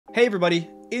Hey everybody,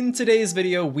 in today's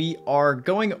video we are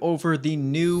going over the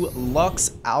new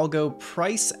LuxAlgo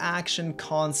Price Action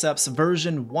Concepts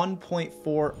version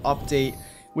 1.4 update,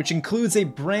 which includes a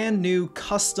brand new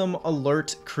custom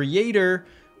alert creator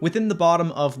within the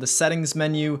bottom of the settings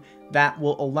menu that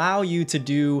will allow you to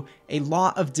do a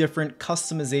lot of different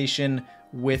customization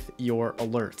with your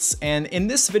alerts. And in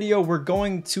this video, we're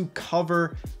going to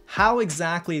cover how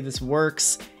exactly this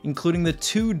works, including the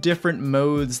two different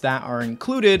modes that are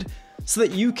included, so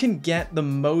that you can get the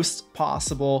most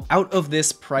possible out of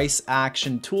this price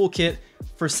action toolkit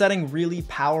for setting really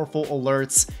powerful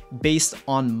alerts based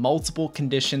on multiple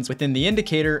conditions within the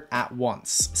indicator at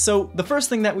once. So the first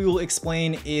thing that we will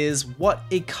explain is what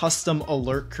a custom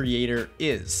alert creator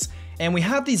is. And we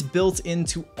have these built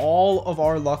into all of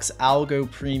our LuxAlgo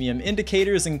premium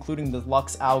indicators, including the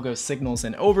LuxAlgo signals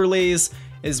and overlays,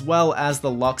 as well as the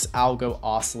LuxAlgo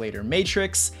oscillator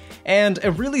matrix. And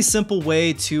a really simple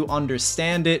way to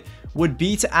understand it would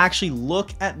be to actually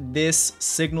look at this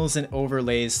signals and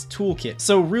overlays toolkit.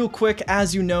 So real quick,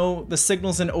 as you know, the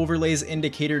signals and overlays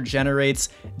indicator generates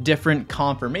different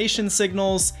confirmation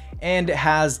signals and it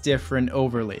has different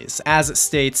overlays, as it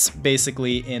states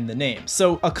basically in the name.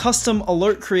 So a custom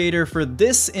alert creator for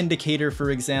this indicator,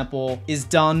 for example, is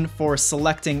done for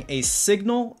selecting a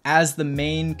signal as the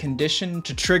main condition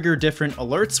to trigger different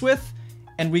alerts with.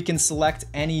 And we can select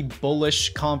any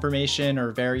bullish confirmation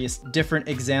or various different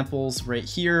examples right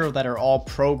here that are all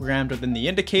programmed within the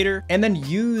indicator, and then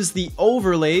use the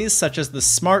overlays such as the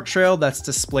smart trail that's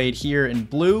displayed here in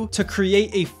blue to create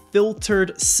a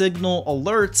filtered signal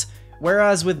alert.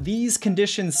 Whereas with these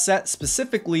conditions set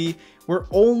specifically, we're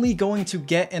only going to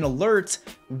get an alert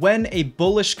when a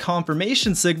bullish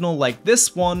confirmation signal like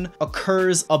this one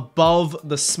occurs above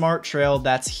the smart trail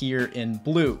that's here in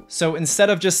blue. So instead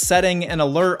of just setting an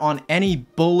alert on any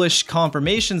bullish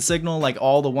confirmation signal like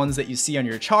all the ones that you see on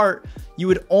your chart, you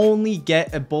would only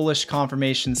get a bullish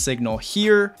confirmation signal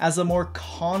here as a more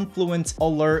confluent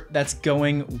alert that's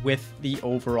going with the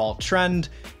overall trend,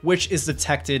 which is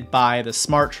detected by the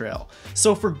smart trail.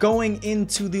 So for going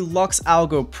into the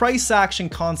LuxAlgo Price Action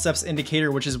Concepts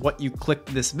indicator, which is what you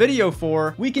clicked this video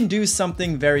for, we can do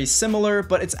something very similar,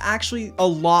 but it's actually a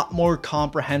lot more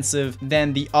comprehensive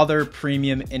than the other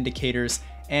premium indicators.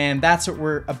 And that's what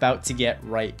we're about to get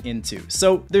right into.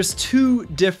 So there's two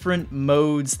different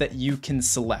modes that you can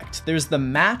select. There's the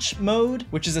match mode,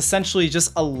 which is essentially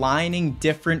just aligning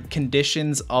different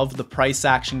conditions of the price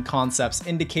action concepts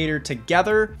indicator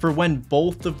together for when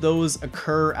both of those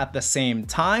occur at the same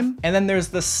time. And then there's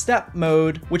the step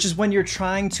mode, which is when you're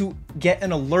trying to get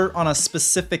an alert on a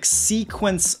specific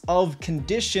sequence of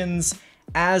conditions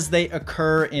as they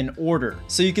occur in order.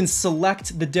 So you can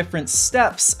select the different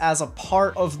steps as a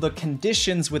part of the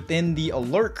conditions within the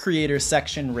alert creator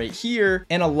section right here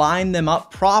and align them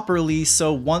up properly.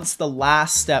 So once the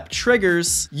last step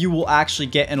triggers, you will actually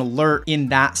get an alert in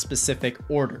that specific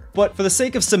order. But for the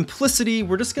sake of simplicity,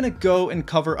 we're just gonna go and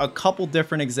cover a couple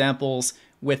different examples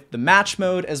with the match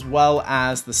mode as well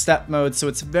as the step mode, so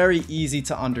it's very easy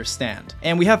to understand.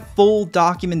 And we have full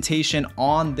documentation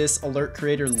on this alert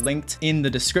creator linked in the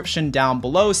description down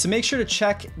below, so make sure to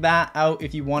check that out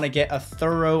if you want to get a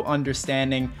thorough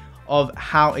understanding of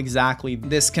how exactly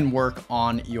this can work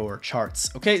on your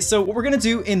charts. Okay, so what we're gonna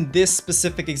do in this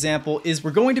specific example is we're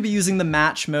going to be using the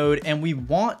match mode, and we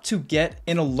want to get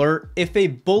an alert if a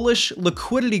bullish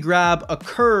liquidity grab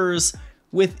occurs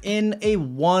within a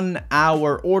 1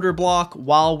 hour order block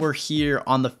while we're here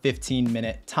on the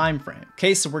 15-minute time frame.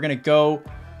 Okay, so we're gonna go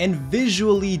and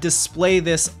visually display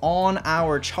this on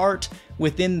our chart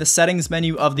within the settings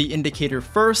menu of the indicator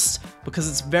first, because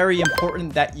it's very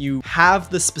important that you have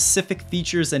the specific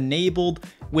features enabled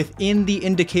within the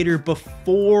indicator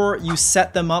before you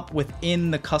set them up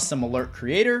within the custom alert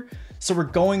creator. So we're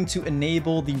going to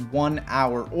enable the 1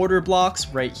 hour order blocks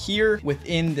right here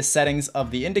within the settings of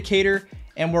the indicator.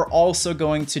 And we're also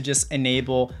going to just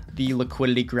enable the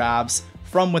liquidity grabs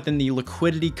from within the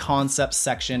liquidity concepts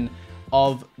section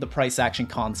of the price action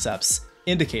concepts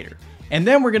indicator. And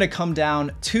then we're going to come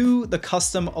down to the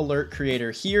custom alert creator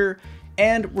here,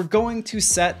 and we're going to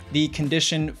set the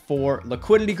condition for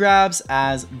liquidity grabs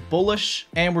as bullish,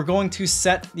 and we're going to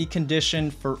set the condition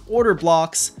for order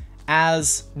blocks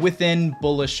as within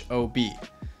bullish OB.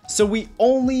 So we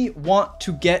only want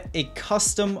to get a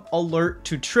custom alert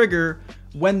to trigger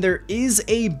when there is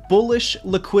a bullish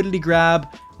liquidity grab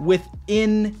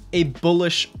within a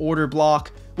bullish order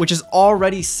block, which is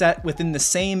already set within the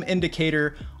same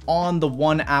indicator on the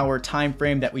 1 hour time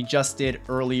frame that we just did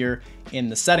earlier in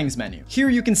the settings menu. Here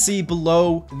you can see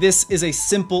below, this is a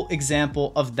simple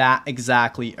example of that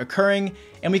exactly occurring.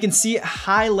 and we can see it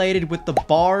highlighted with the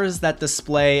bars that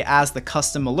display as the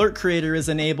custom alert creator is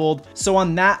enabled. So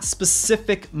on that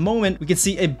specific moment, we can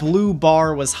see a blue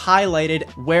bar was highlighted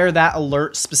where that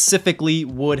alert specifically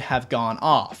would have gone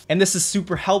off. And this is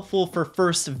super helpful for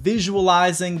first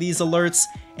visualizing these alerts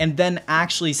and then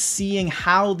actually seeing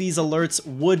how these alerts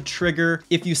would trigger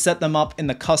if you set them up in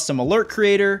the custom alert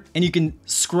creator. And you can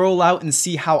scroll out and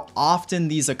see how often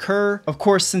these occur. Of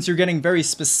course, since you're getting very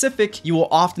specific, you will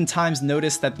oftentimes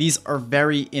notice that these are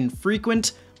very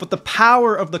infrequent. But the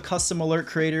power of the custom alert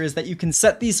creator is that you can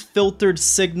set these filtered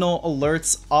signal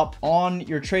alerts up on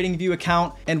your TradingView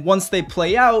account. And once they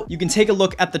play out, you can take a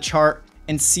look at the chart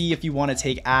and see if you want to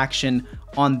take action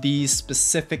on these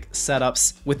specific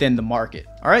setups within the market.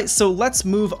 All right, so let's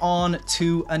move on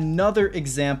to another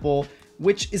example,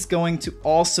 which is going to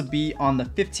also be on the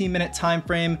 15-minute time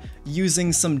frame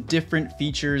using some different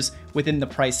features within the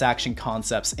price action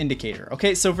concepts indicator.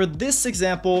 Okay, so for this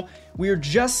example, we're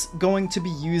just going to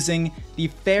be using the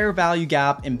fair value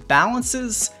gap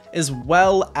imbalances as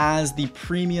well as the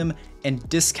premium and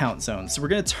discount zones. So we're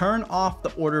going to turn off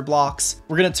the order blocks.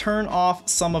 We're going to turn off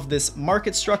some of this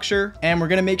market structure, and we're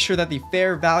going to make sure that the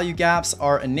fair value gaps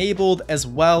are enabled as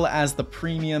well as the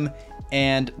premium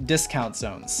and discount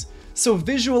zones. So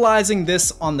visualizing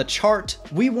this on the chart,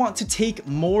 we want to take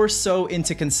more so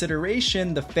into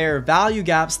consideration the fair value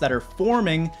gaps that are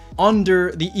forming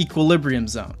under the equilibrium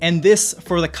zone. And this,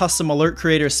 for the custom alert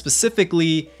creator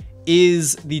specifically,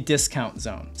 is the discount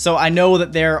zone. So I know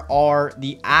that there are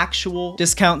the actual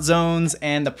discount zones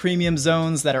and the premium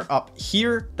zones that are up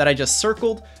here that I just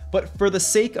circled, but for the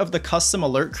sake of the custom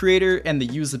alert creator and the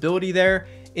usability there,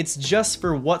 it's just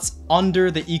for what's under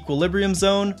the equilibrium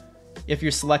zone if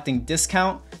you're selecting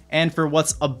discount, and for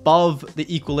what's above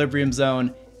the equilibrium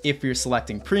zone if you're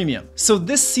selecting premium. So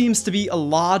this seems to be a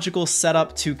logical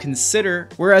setup to consider,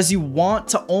 whereas you want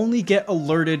to only get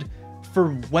alerted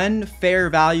for when fair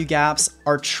value gaps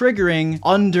are triggering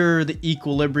under the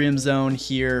equilibrium zone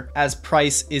here as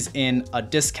price is in a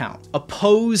discount,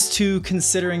 opposed to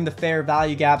considering the fair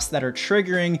value gaps that are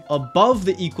triggering above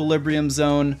the equilibrium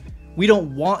zone. We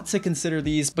don't want to consider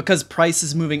these because price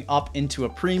is moving up into a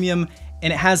premium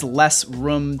and it has less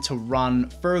room to run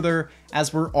further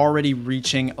as we're already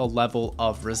reaching a level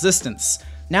of resistance.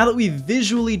 Now that we've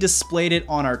visually displayed it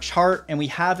on our chart and we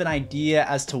have an idea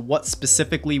as to what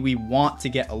specifically we want to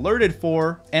get alerted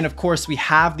for, and of course we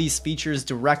have these features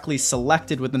directly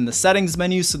selected within the settings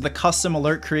menu so the custom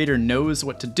alert creator knows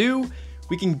what to do,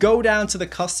 we can go down to the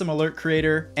custom alert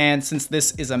creator, and since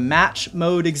this is a match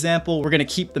mode example, we're going to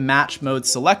keep the match mode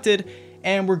selected,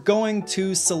 and we're going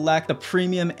to select the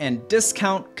premium and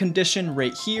discount condition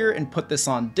right here and put this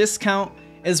on discount,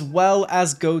 as well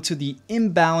as go to the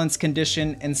imbalance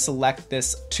condition and select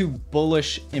this to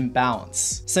bullish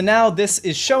imbalance. So now this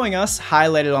is showing us,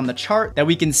 highlighted on the chart, that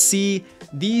we can see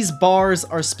these bars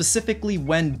are specifically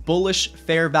when bullish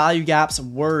fair value gaps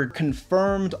were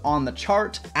confirmed on the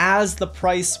chart as the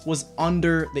price was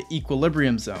under the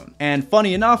equilibrium zone. And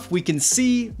funny enough, we can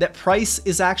see that price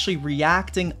is actually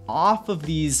reacting off of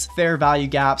these fair value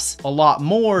gaps a lot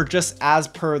more just as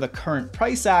per the current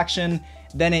price action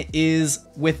than it is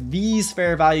with these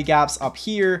fair value gaps up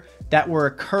here that were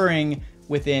occurring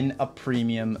within a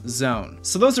premium zone.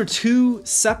 So those are two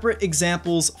separate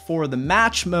examples for the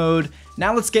match mode.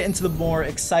 Now let's get into the more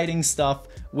exciting stuff,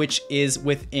 which is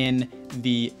within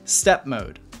the step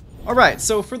mode. All right,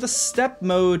 so for the step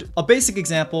mode, a basic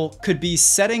example could be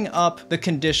setting up the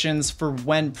conditions for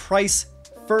when price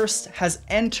first has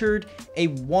entered a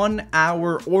 1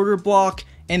 hour order block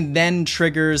and then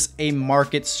triggers a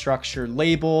market structure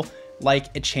label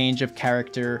like a change of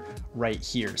character right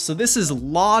here. So this is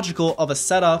logical of a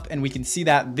setup, and we can see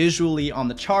that visually on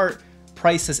the chart.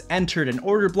 Price has entered an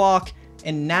order block,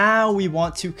 and now we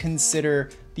want to consider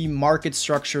the market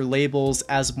structure labels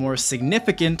as more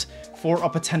significant for a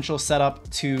potential setup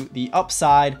to the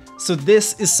upside. So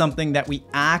this is something that we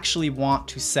actually want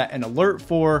to set an alert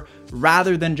for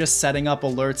rather than just setting up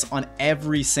alerts on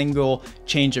every single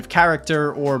change of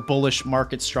character or bullish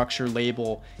market structure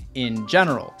label in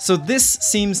general. So this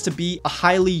seems to be a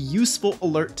highly useful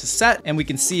alert to set, and we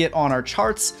can see it on our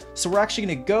charts. So we're actually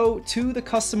going to go to the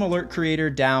custom alert creator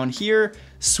down here,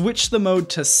 switch the mode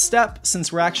to step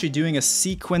since we're actually doing a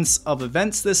sequence of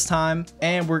events this time.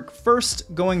 And we're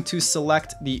first going to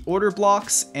select the order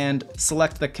blocks and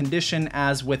select the condition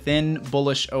as within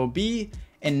bullish OB.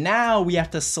 And now we have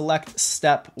to select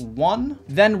step 1.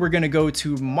 Then we're going to go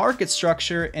to market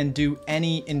structure and do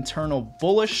any internal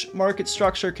bullish market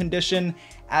structure condition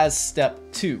as step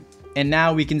 2. And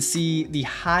now we can see the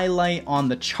highlight on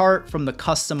the chart from the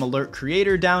custom alert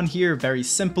creator down here very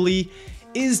simply.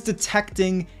 is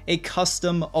detecting a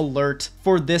custom alert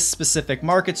for this specific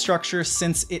market structure,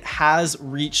 since it has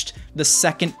reached the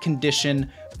second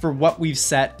condition for what we've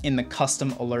set in the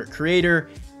custom alert creator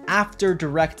after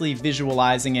directly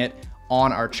visualizing it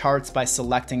on our charts by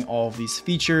selecting all of these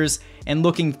features and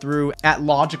looking through at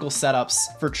logical setups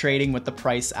for trading with the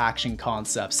price action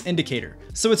concepts indicator.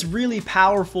 So it's really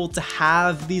powerful to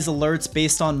have these alerts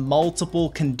based on multiple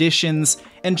conditions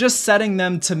and just setting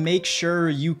them to make sure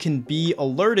you can be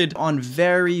alerted on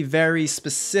very, very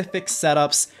specific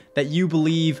setups that you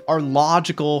believe are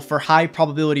logical for high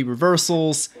probability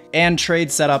reversals and trade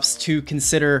setups to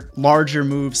consider larger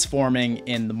moves forming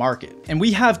in the market. And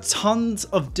we have tons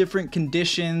of different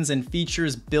conditions and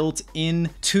features built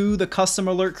into the custom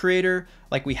alert creator.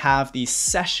 Like we have the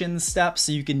session steps,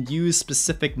 so you can use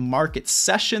specific market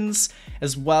sessions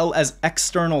as well as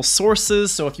external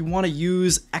sources. So if you want to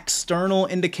use external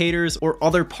indicators or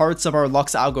other parts of our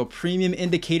LuxAlgo premium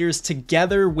indicators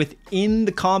together within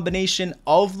the combination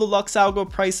of the LuxAlgo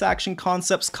Price Action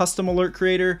Concepts custom alert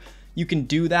creator, you can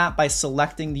do that by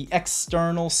selecting the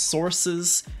external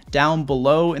sources down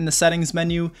below in the settings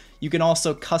menu. You can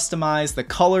also customize the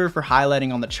color for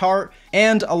highlighting on the chart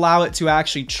and allow it to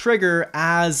actually trigger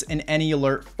as an any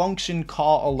alert function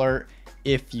call alert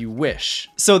if you wish.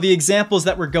 So the examples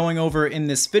that we're going over in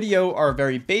this video are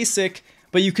very basic,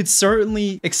 but you could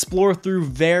certainly explore through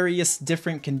various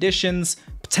different conditions,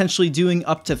 potentially doing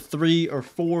up to 3 or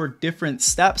 4 different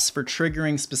steps for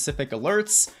triggering specific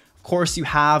alerts. Of course, you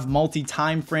have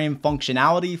multi-time frame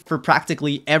functionality for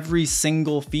practically every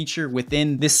single feature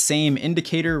within this same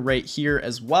indicator right here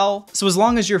as well. So as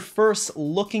long as you're first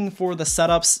looking for the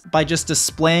setups by just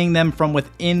displaying them from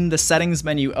within the settings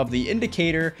menu of the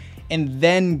indicator, and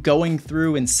then going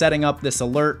through and setting up this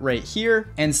alert right here,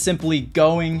 and simply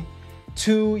going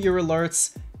to your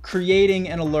alerts, creating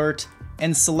an alert,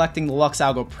 and selecting the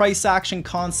LuxAlgo Price Action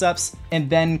Concepts, and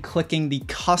then clicking the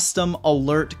custom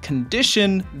alert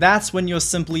condition, that's when you'll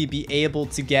simply be able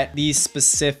to get these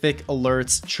specific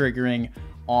alerts triggering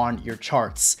on your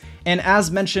charts. And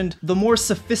as mentioned, the more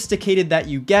sophisticated that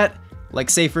you get, like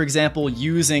say for example,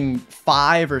 using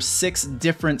 5 or 6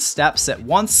 different steps at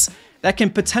once, that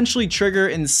can potentially trigger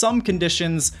in some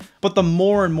conditions, but the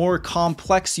more and more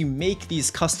complex you make these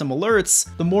custom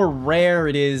alerts, the more rare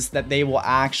it is that they will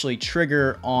actually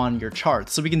trigger on your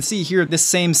charts. So we can see here, this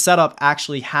same setup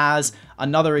actually has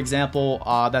another example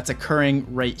that's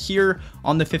occurring right here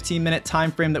on the 15-minute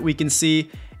time frame that we can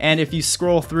see. And if you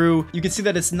scroll through, you can see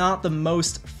that it's not the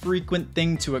most frequent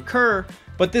thing to occur,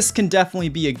 but this can definitely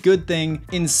be a good thing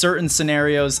in certain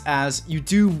scenarios, as you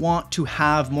do want to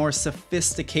have more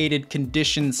sophisticated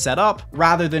conditions set up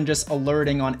rather than just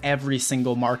alerting on every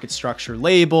single market structure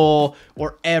label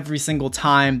or every single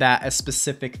time that a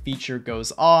specific feature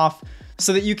goes off,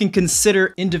 so that you can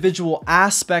consider individual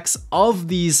aspects of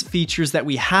these features that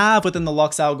we have within the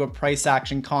LuxAlgo Price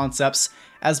Action Concepts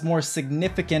as more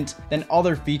significant than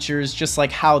other features, just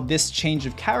like how this change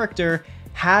of character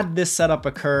had this setup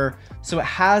occur. So it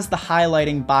has the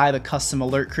highlighting by the custom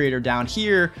alert creator down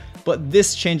here, but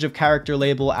this change of character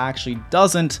label actually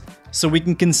doesn't. So we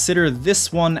can consider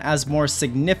this one as more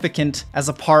significant as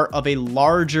a part of a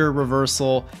larger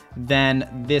reversal than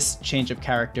this change of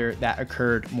character that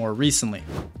occurred more recently.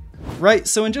 Right,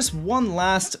 so in just one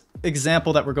last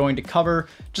example that we're going to cover,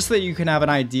 just so that you can have an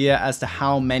idea as to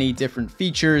how many different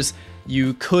features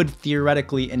you could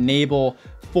theoretically enable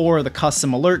for the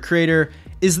custom alert creator,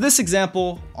 is this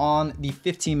example on the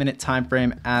 15-minute time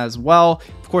frame as well.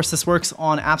 Of course, this works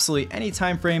on absolutely any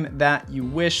time frame that you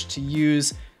wish to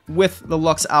use with the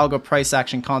LuxAlgo Price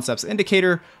Action Concepts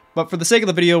indicator, but for the sake of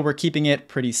the video, we're keeping it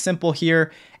pretty simple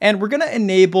here. And we're gonna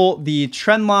enable the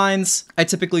trend lines. I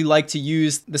typically like to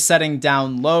use the setting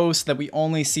down low so that we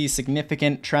only see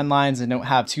significant trend lines and don't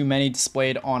have too many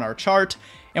displayed on our chart.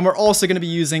 And we're also gonna be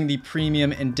using the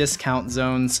premium and discount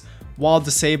zones while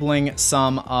disabling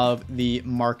some of the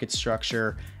market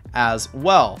structure as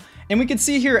well. And we can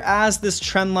see here, as this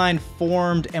trend line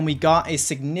formed and we got a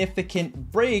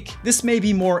significant break, this may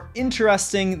be more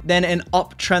interesting than an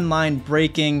uptrend line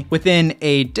breaking within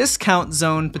a discount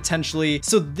zone potentially.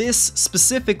 So this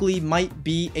specifically might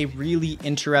be a really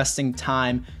interesting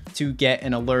time to get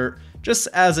an alert, just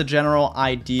as a general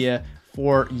idea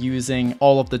for using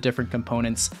all of the different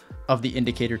components of the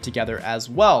indicator together as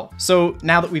well. So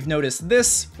now that we've noticed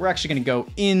this, we're actually going to go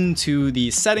into the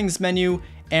settings menu,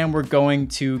 and we're going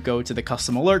to go to the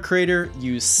custom alert creator,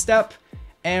 use step,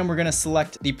 and we're going to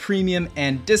select the premium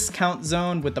and discount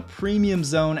zone with the premium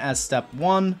zone as step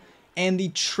 1 and the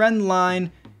trend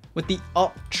line with the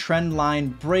uptrend line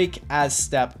break as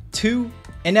step 2.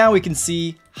 And now we can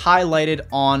see highlighted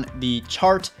on the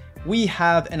chart, we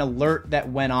have an alert that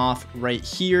went off right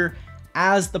here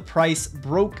as the price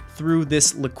broke through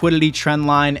this liquidity trend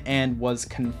line and was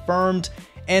confirmed.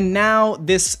 And now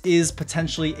this is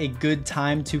potentially a good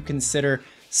time to consider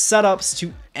setups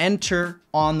to enter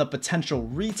on the potential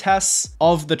retests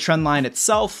of the trend line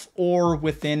itself or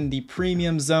within the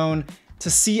premium zone to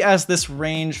see as this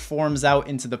range forms out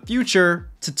into the future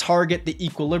to target the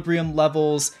equilibrium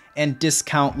levels and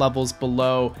discount levels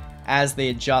below as they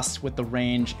adjust with the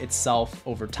range itself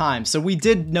over time. So we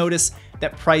did notice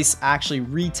that price actually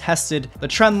retested the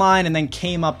trend line and then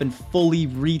came up and fully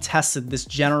retested this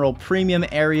general premium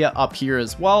area up here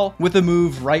as well, with a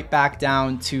move right back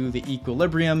down to the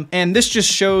equilibrium. And this just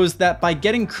shows that by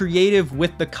getting creative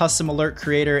with the custom alert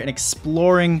creator and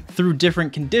exploring through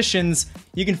different conditions,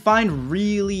 you can find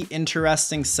really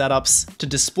interesting setups to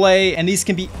display, and these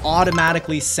can be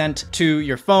automatically sent to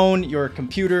your phone, your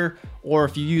computer, or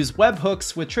if you use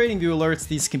webhooks with TradingView alerts,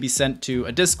 these can be sent to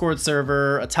a Discord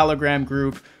server, a Telegram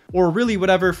group, or really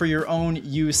whatever for your own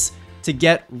use to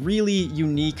get really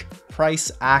unique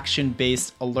price action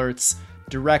based alerts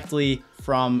directly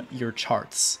from your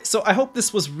charts. So I hope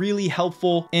this was really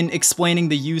helpful in explaining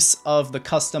the use of the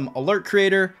custom alert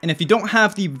creator. And if you don't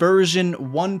have the version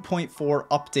 1.4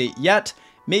 update yet,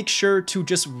 make sure to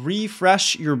just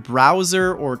refresh your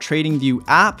browser or TradingView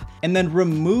app and then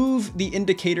remove the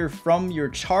indicator from your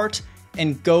chart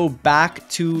and go back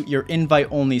to your invite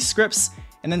only scripts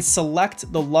and then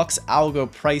select the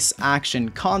LuxAlgo Price Action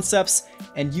Concepts,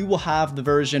 and you will have the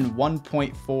version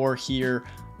 1.4 here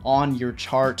on your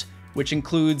chart, which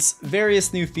includes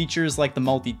various new features like the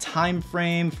multi-time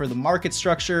frame for the market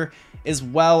structure, as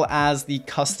well as the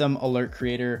custom alert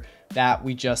creator that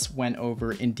we just went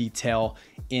over in detail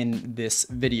in this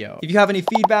video. If you have any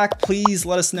feedback, please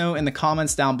let us know in the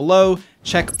comments down below.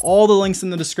 Check all the links in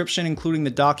the description, including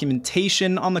the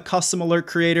documentation on the custom alert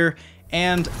creator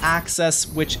and access,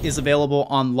 which is available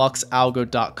on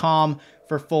luxalgo.com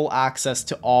for full access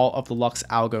to all of the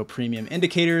LuxAlgo premium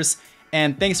indicators.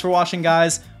 And thanks for watching,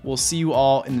 guys. We'll see you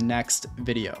all in the next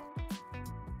video.